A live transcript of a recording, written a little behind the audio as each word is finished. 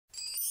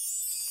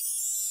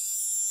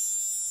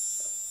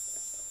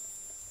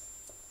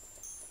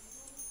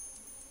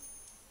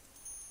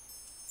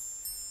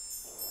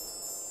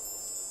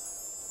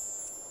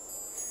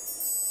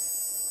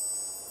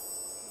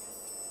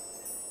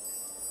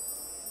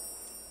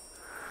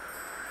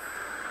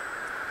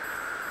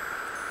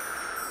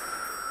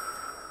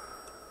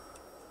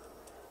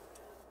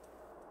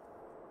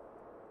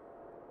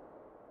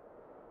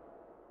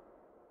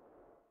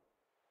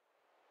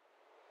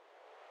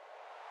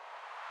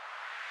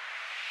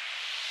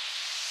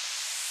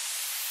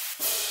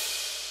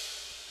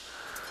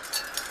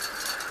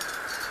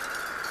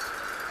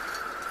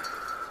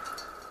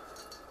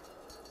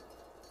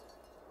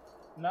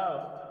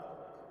No.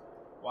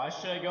 Why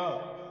should I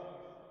go?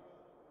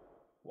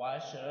 Why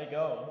should I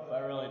go if I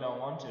really don't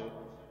want to?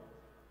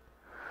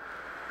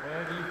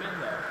 Where have you been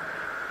though?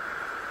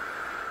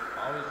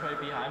 Always right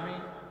behind me?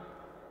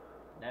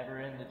 Never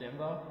in the dim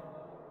though?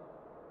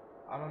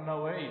 I don't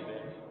know where you've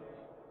been.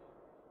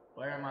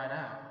 Where am I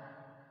now?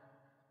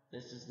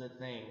 This is the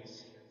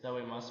things that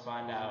we must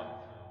find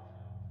out.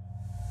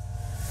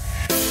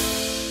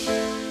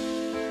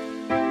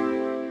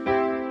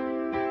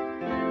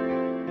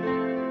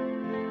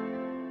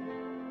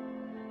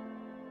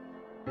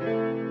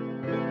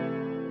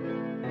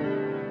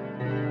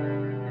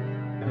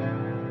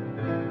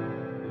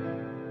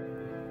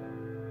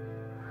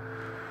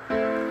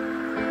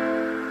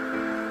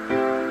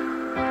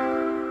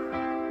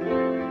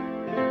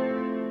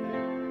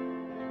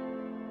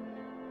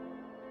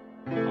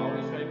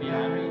 Always right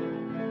behind me?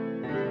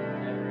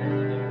 Never in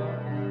the dim though?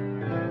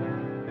 I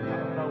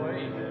don't know where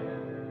you've been.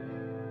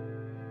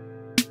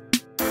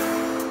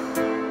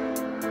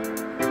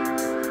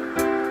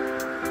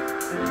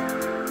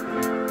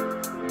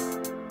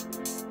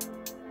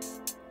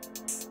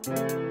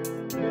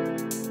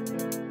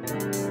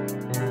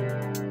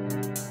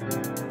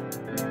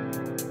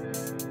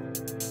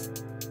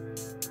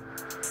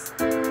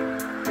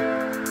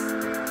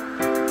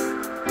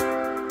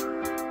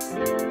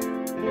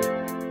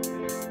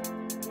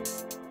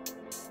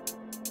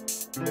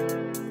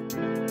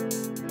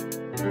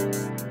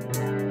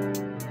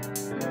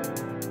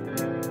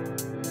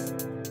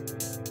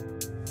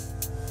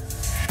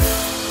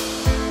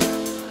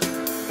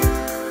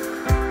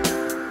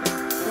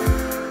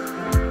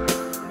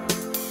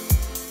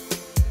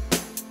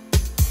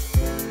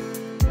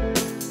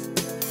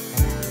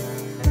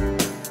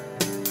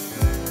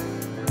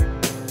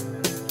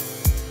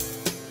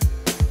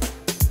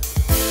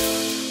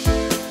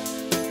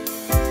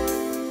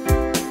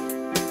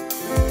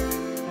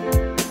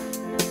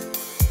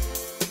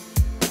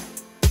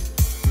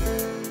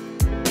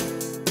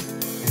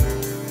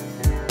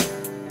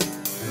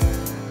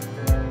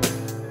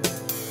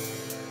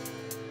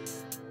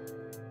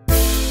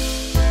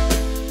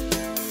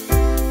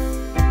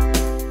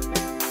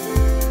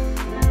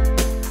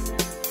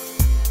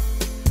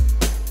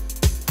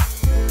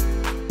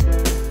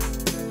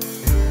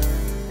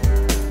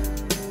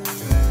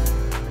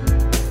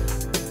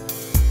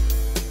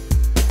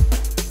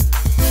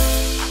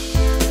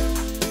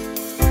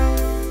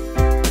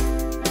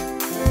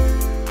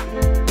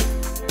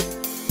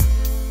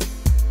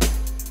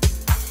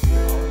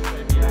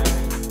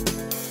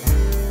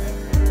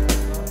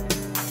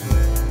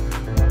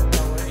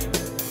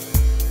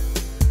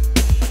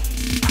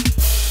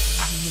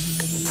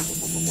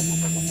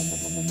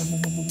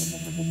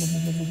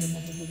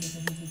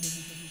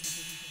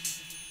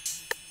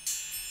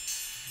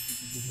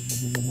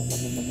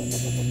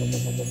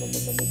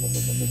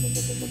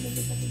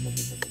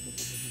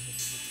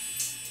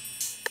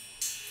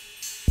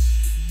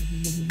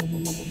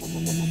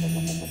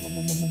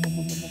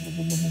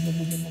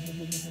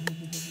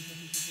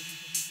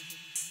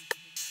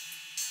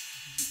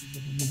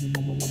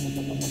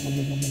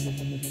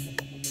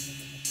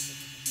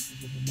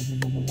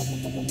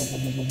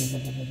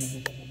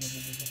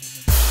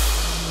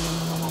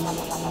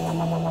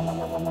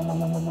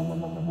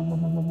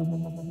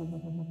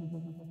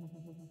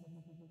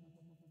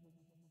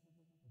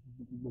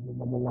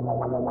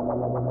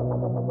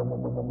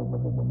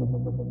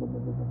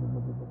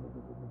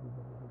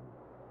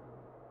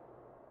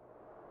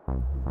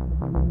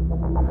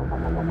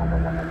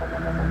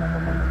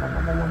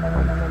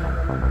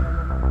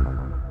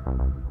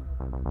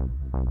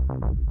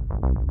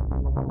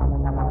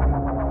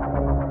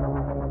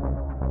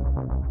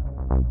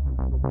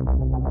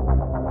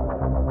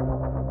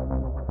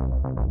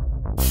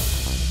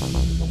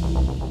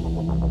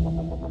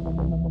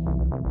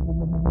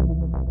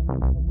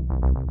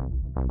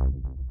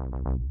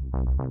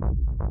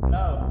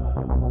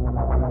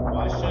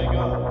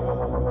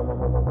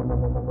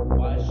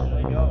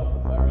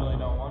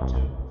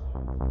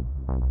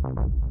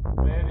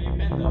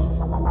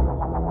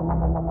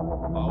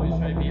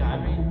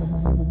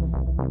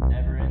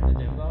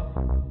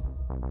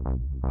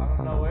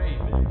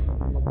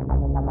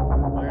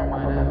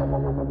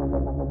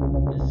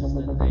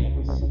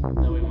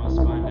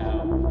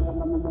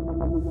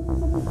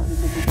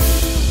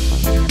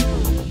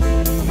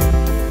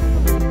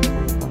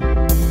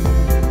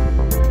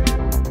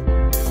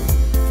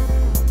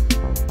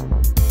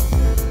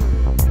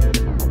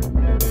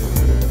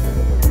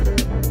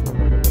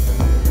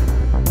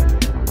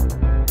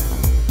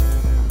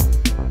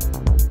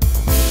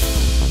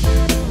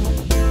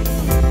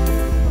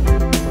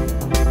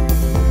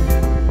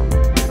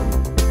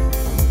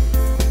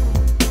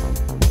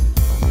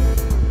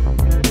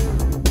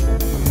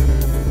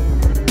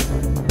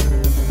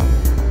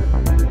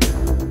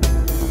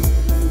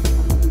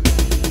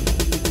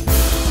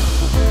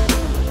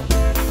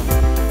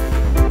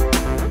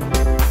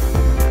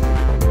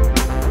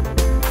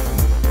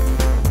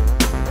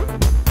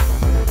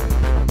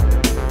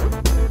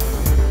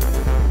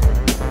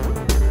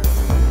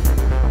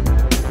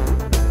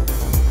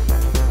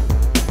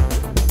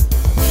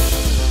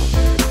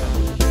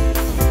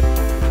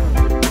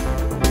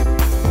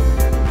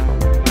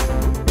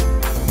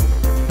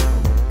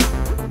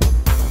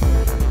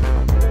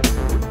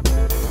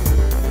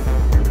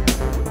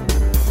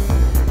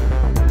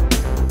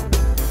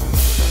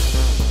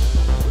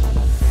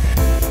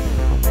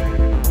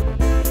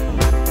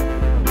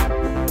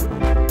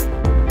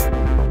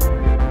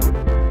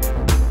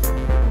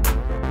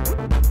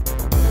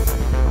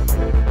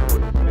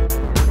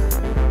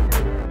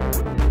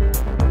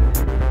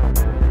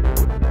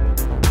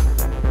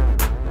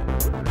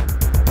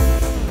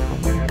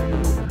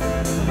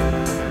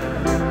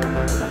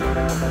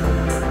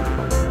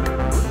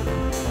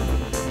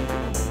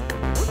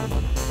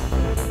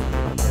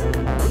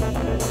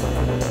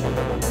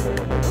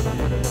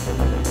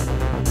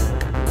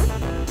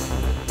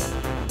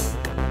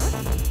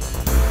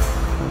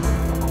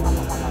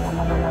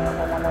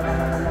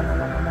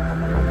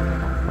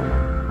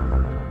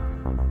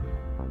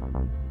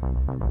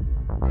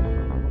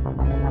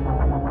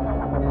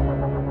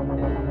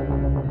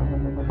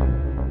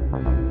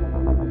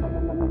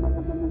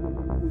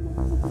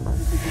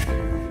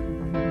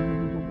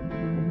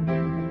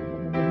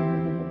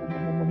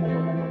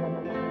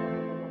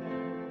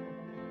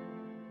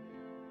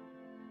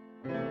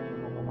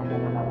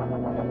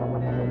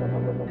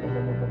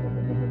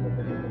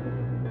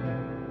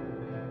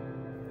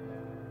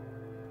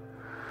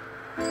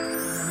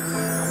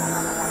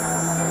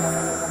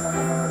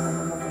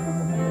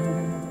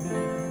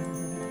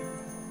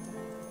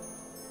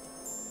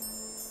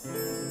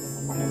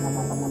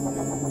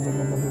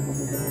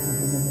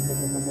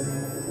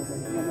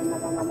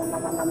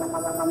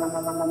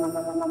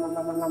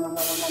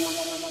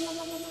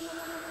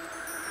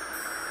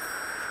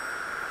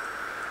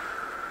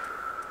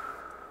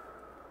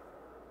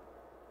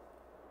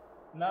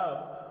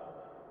 No.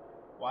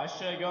 Why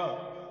should I go?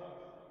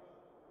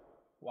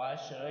 Why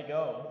should I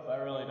go if I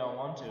really don't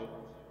want to?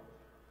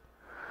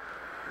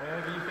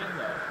 Where have you been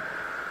though?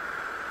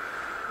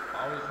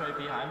 Always right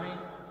behind me?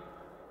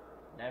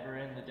 Never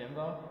in the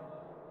dimbo?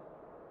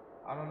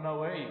 I don't know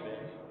where you've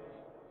been.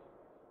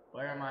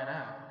 Where am I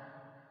now?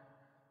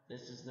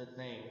 This is the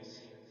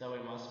things that we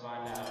must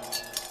find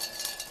out.